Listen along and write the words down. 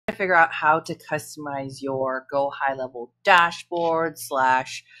figure out how to customize your Go HighLevel dashboard /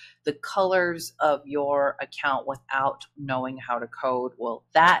 the colors of your account without knowing how to code, well,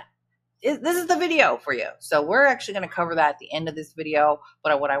 this is the video for you. So we're actually going to cover that at the end of this video.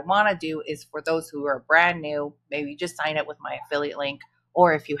 But what I want to do is, for those who are brand new, maybe just sign up with my affiliate link,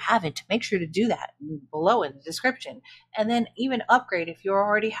 or if you haven't, make sure to do that below in the description. And then even upgrade if you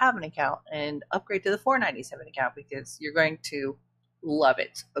already have an account, and upgrade to the $4.97 account, because you're going to love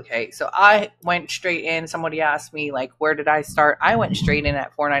it. Okay, so I went straight in. Somebody asked me, like, where did I start? I went straight in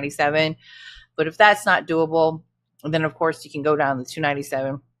at $4.97. But if that's not doable, then of course you can go down to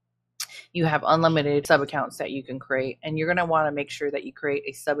 $2.97. You have unlimited sub accounts that you can create, and you're going to want to make sure that you create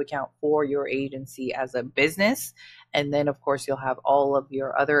a sub account for your agency as a business. And then of course you'll have all of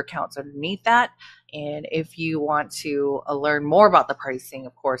your other accounts underneath that. And if you want to learn more about the pricing,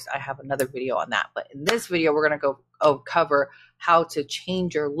 of course I have another video on that. But in this video we're going to go cover how to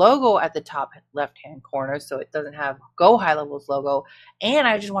change your logo at the top left hand corner so it doesn't have Go HighLevel's logo. And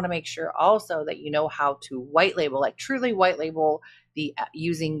I just want to make sure also that you know how to white label, like truly white label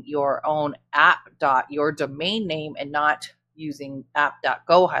using your own your domain name, and not using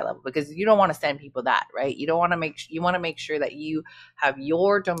app.GoHighLevel, because you don't want to send people that, right? You want to make sure that you have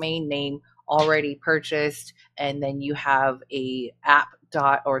your domain name already purchased, and then you have a app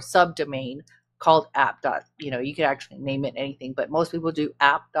or subdomain called app. You can actually name it anything, but most people do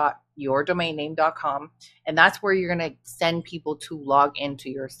app.yourdomainname.com, and that's where you're going to send people to log into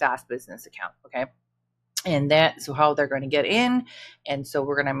your SaaS business account. Okay. And that's how they're going to get in. And so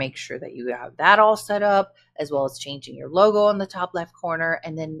we're going to make sure that you have that all set up, as well as changing your logo on the top left corner.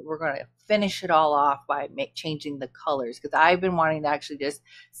 And then we're going to finish it all off by changing the colors, because I've been wanting to actually just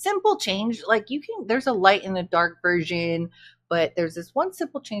simple change. Like there's a light and a dark version, but there's this one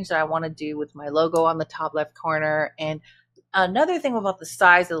simple change that I want to do with my logo on the top left corner. And another thing about the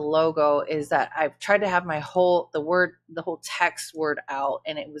size of the logo is that I've tried to have the whole text word out,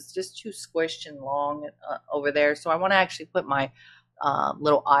 and it was just too squished and long over there. So I want to actually put my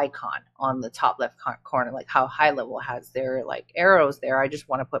little icon on the top left corner, like how HighLevel has their like arrows there. I just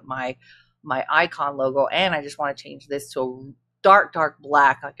want to put my icon logo, and I just want to change this to a dark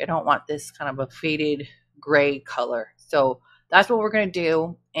black. Like I don't want this kind of a faded gray color. So that's what we're going to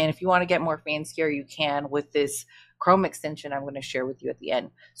do. And if you want to get more fancier, you can with this Chrome extension I'm going to share with you at the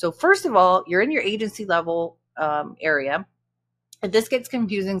end. So first of all, you're in your agency level area. And this gets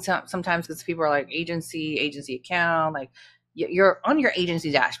confusing sometimes, because people are like agency account, like you're on your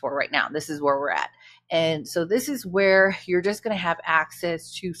agency dashboard right now. This is where we're at. And so this is where you're just going to have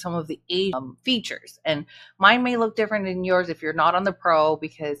access to some of the features. And mine may look different than yours if you're not on the pro,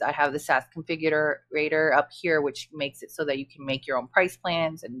 because I have the SaaS configurator up here, which makes it so that you can make your own price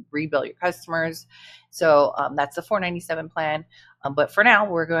plans and rebill your customers. So that's the $4.97 plan. But for now,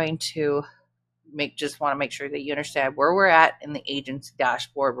 we're going to just want to make sure that you understand where we're at in the agency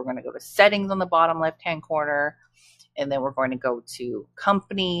dashboard. We're going to go to settings on the bottom left-hand corner. And then we're going to go to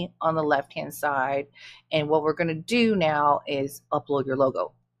company on the left-hand side. And what we're going to do now is upload your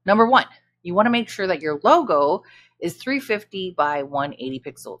logo. Number one, you want to make sure that your logo is 350 by 180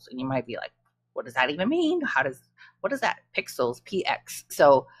 pixels. And you might be like, what does that even mean? What is that? Pixels, PX.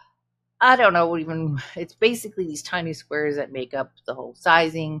 So I don't know it's basically these tiny squares that make up the whole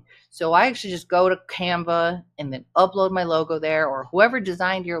sizing. So I actually just go to Canva and then upload my logo there, or whoever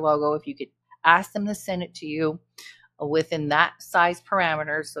designed your logo, if you could ask them to send it to you within that size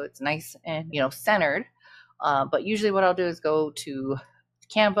parameter, so it's nice and centered. But usually what I'll do is go to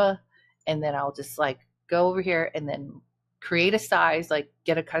Canva, and then I'll just like go over here and then create a size, like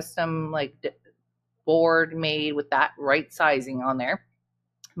get a custom like board made with that right sizing on there.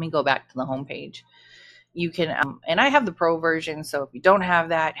 Let me go back to the home page. You can and I have the pro version, so if you don't have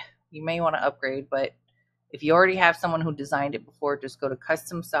that, you may want to upgrade. But if you already have someone who designed it before, just go to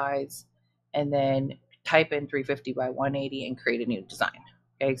custom size and then type in 350 by 180 and create a new design.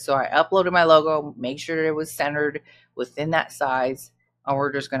 Okay, so I uploaded my logo, make sure it was centered within that size, and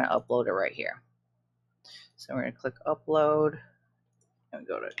we're just going to upload it right here. So we're going to click upload and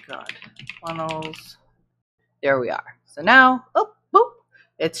go to God Funnels. There we are. So now, boop,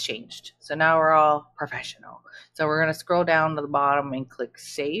 it's changed. So now we're all professional. So we're going to scroll down to the bottom and click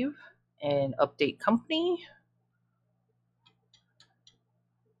save and update company.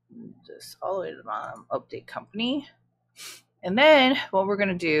 Just all the way to the bottom, update company. And then what we're going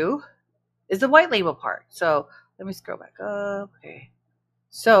to do is the white label part. So let me scroll back up. Okay.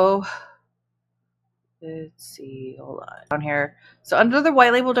 So let's see, hold on down here. So under the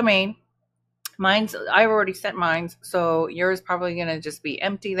white label domain, I've already set mine. So yours is probably going to just be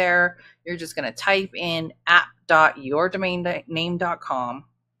empty there. You're just going to type in app.yourdomainname.com.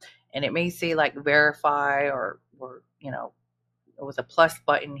 and it may say like verify or you know, with a plus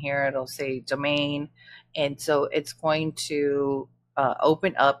button here, it'll say domain. And so it's going to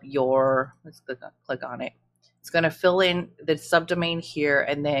open up your, let's click on it. It's going to fill in the subdomain here,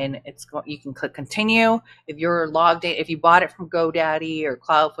 and then you can click continue. If you're logged in, if you bought it from GoDaddy or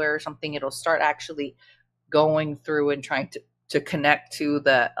Cloudflare or something, it'll start actually going through and trying to connect to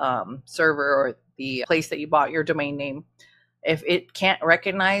the server or the place that you bought your domain name. If it can't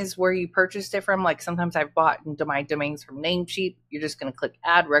recognize where you purchased it from, like sometimes I've bought my domains from Namecheap, you're just going to click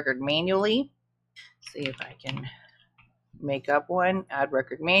add record manually. See if I can make up one, add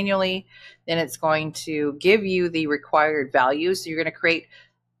record manually. Then it's going to give you the required values. So you're going to create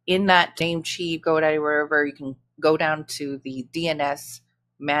in that Namecheap, GoDaddy, wherever, you can go down to the DNS,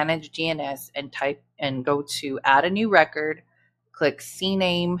 manage DNS, and type and go to add a new record, click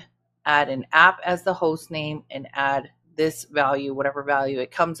CNAME, add an app as the host name, and add this value, whatever value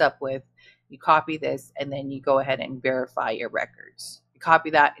it comes up with. You copy this, and then you go ahead and verify your records. You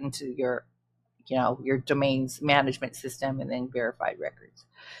copy that into your domains management system, and then verified records.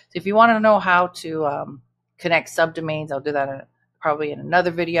 So if you want to know how to connect subdomains, I'll do that probably in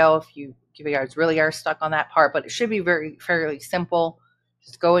another video if you guys really are stuck on that part, but it should be fairly simple.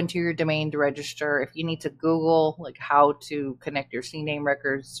 Just go into your domain to register. If you need to Google like how to connect your CNAME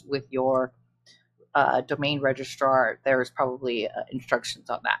records with your domain registrar, there's probably instructions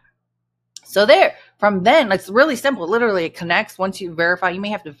on that. So from then, it's really simple. Literally, it connects. Once you verify, you may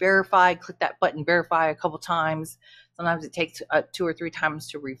have to verify, click that button, verify a couple times. Sometimes it takes 2 or 3 times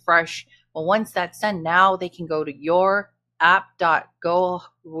to refresh. But once that's done, now they can go to your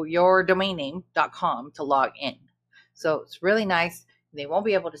app.yourdomainname.com to log in. So it's really nice. They won't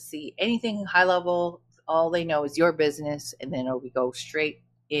be able to see anything high level. All they know is your business, and then it'll go straight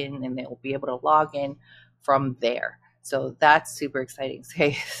in, and they'll be able to log in from there. So that's super exciting.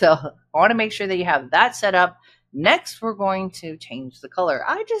 Okay, so I want to make sure that you have that set up. Next, we're going to change the color.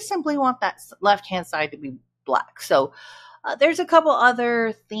 I just simply want that left-hand side to be black. So there's a couple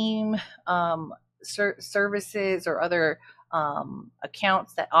other theme services or other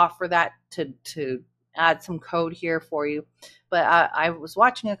accounts that offer that to add some code here for you. But I was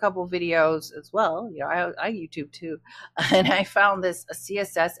watching a couple videos as well. You know, I YouTube too, and I found a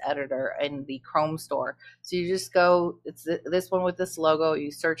CSS editor in the Chrome store. So you just go, it's this one with this logo.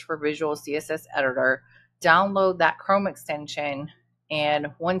 You search for Visual CSS Editor, download that Chrome extension, and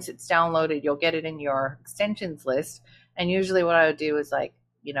once it's downloaded, you'll get it in your extensions list. And usually, what I would do is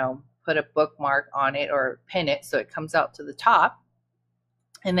put a bookmark on it or pin it so it comes out to the top.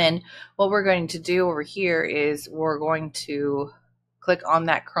 And then what we're going to do over here is we're going to click on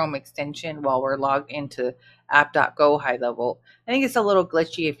that Chrome extension while we're logged into app.GoHighLevel. I think it's a little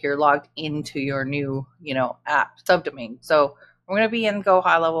glitchy if you're logged into your new, app subdomain. So we're going to be in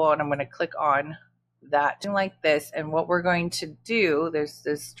GoHighLevel, and I'm going to click on that like this. And what we're going to do, there's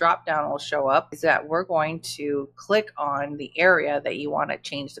this drop down will show up, is that we're going to click on the area that you want to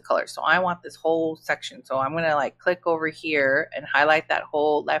change the color. So I want this whole section. So I'm going to click over here and highlight that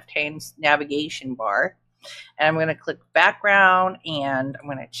whole left-hand navigation bar. And I'm going to click background, and I'm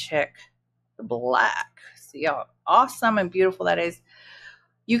going to check the black. See how awesome and beautiful that is.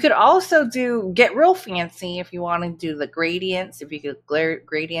 You could also get real fancy if you want to do the gradients. If you could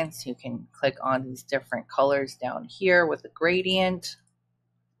gradients, you can click on these different colors down here with the gradient.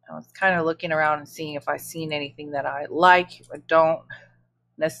 I was kind of looking around and seeing if I've seen anything that I like. I don't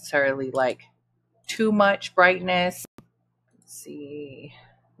necessarily like too much brightness. Let's see,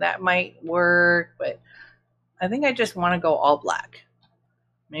 that might work, but I think I just want to go all black.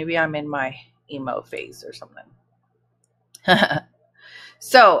 Maybe I'm in my emo phase or something.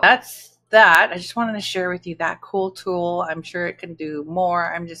 So that's that. I just wanted to share with you that cool tool. I'm sure it can do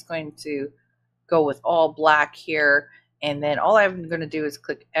more. I'm just going to go with all black here. And then all I'm going to do is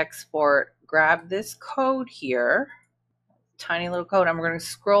click export, grab this code here, tiny little code. I'm going to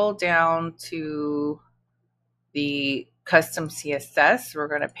scroll down to the custom CSS. We're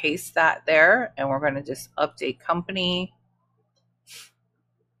going to paste that there, and we're going to just update company.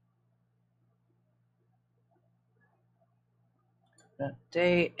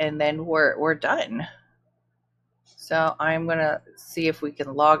 Update, and then we're done. So I'm gonna see if we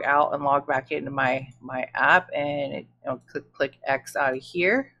can log out and log back into my app, and click X out of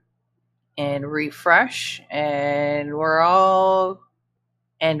here and refresh, and we're all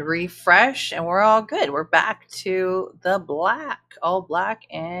good. We're back to the all black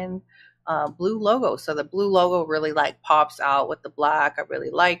and blue logo. So the blue logo really pops out with the black. I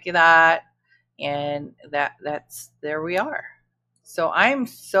really like that, and that's there we are. So I'm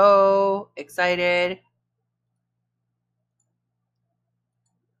so excited.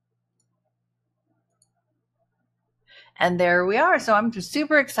 And there we are. So I'm just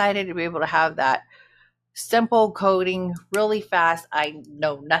super excited to be able to have that simple coding really fast. I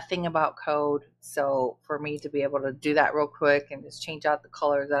know nothing about code, so for me to be able to do that real quick and just change out the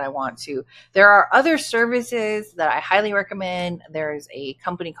colors that I want to. There are other services that I highly recommend. There's a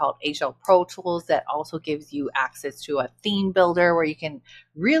company called HLProTools that also gives you access to a theme builder where you can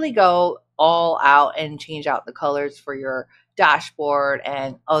really go all out and change out the colors for your dashboard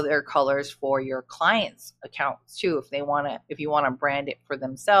and other colors for your clients' accounts too, if you want to brand it for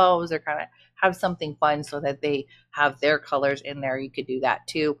themselves or kind of have something fun so that they have their colors in there. You could do that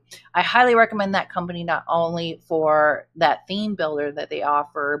too. I highly recommend that company not only for that theme builder that they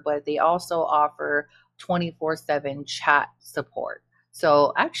offer, but they also offer 24/7 chat support.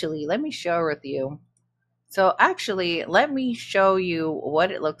 So actually, let me share with you. Let me show you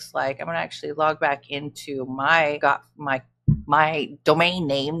what it looks like. I'm going to actually log back into my domain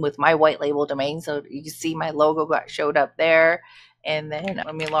name with my white label domain. So you can see my logo showed up there. And then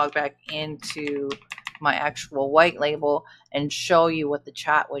let me log back into my actual white label and show you what the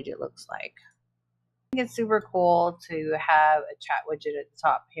chat widget looks like. I think it's super cool to have a chat widget at the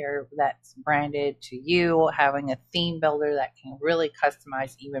top here that's branded to you, having a theme builder that can really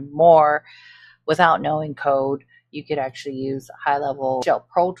customize even more without knowing code. You could actually use HighLevel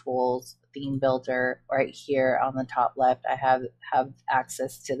HLProTools theme builder right here on the top left. I have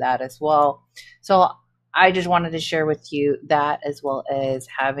access to that as well. So I just wanted to share with you that, as well as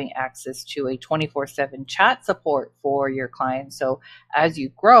having access to a 24/7 chat support for your clients. So as you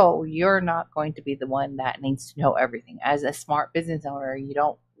grow, you're not going to be the one that needs to know everything. As a smart business owner, you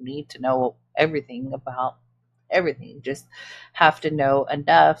don't need to know everything about everything. You just have to know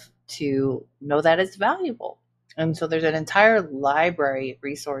enough to know that it's valuable. And so there's an entire library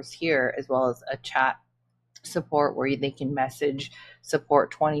resource here, as well as a chat support where they can message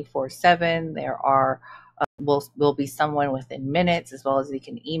support 24/7. There will be someone within minutes, as well as they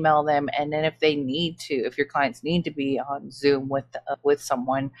can email them. And then if your clients need to be on Zoom with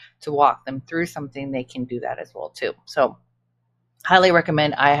someone to walk them through something, they can do that as well too. So highly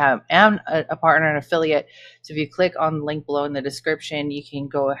recommend. am a partner and affiliate. So if you click on the link below in the description, you can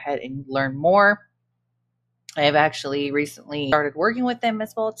go ahead and learn more. I have actually recently started working with them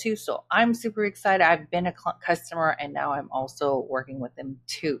as well too. So I'm super excited. I've been a customer and now I'm also working with them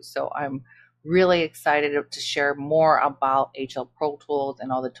too. So I'm really excited to share more about HLProTools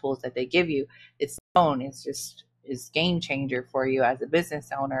and all the tools that they give you. It's game changer for you as a business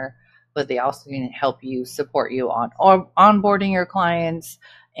owner, but they also can help you, support you on onboarding your clients,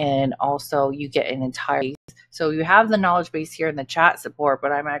 and also you get an entire. So you have the knowledge base here in the chat support,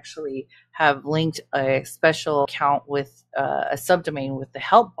 but I'm actually have linked a special account with a subdomain with the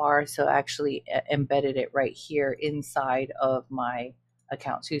help bar. So actually embedded it right here inside of my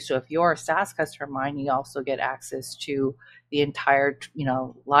account too. So if you're a SaaS customer of mine, you also get access to the entire,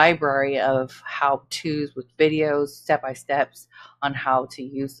 library of how-tos with videos, step-by-steps on how to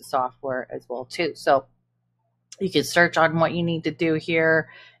use the software as well too. So you can search on what you need to do here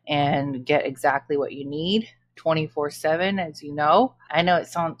and get exactly what you need 24/7, as you know. I know it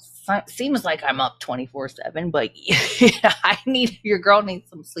seems like I'm up 24/7, but your girl needs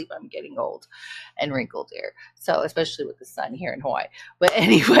some sleep. I'm getting old and wrinkled here. So especially with the sun here in Hawaii. But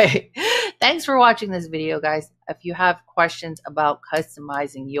anyway, thanks for watching this video, guys. If you have questions about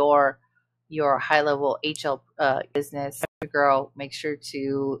customizing your high-level HL business, girl, make sure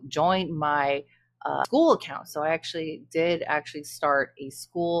to join my school account. So I did start a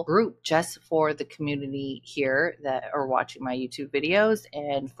school group just for the community here that are watching my YouTube videos.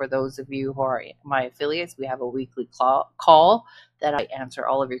 And for those of you who are my affiliates, we have a weekly call that I answer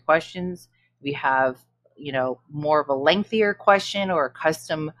all of your questions. We have, more of a lengthier question or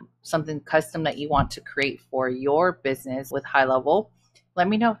something custom that you want to create for your business with HighLevel. Let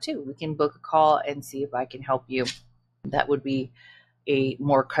me know too. We can book a call and see if I can help you. That would be a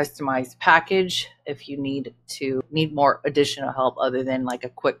more customized package if you need more additional help other than like a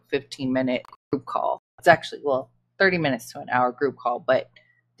quick 15-minute group call. It's actually 30 minutes to an hour group call, but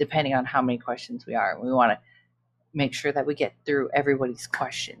depending on how many questions we want to make sure that we get through everybody's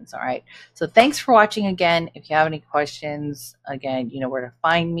questions. All right, so thanks for watching again. If you have any questions, again, you know where to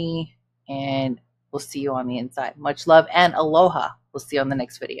find me, and we'll see you on the inside. Much love and aloha. We'll see you on the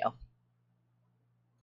next video.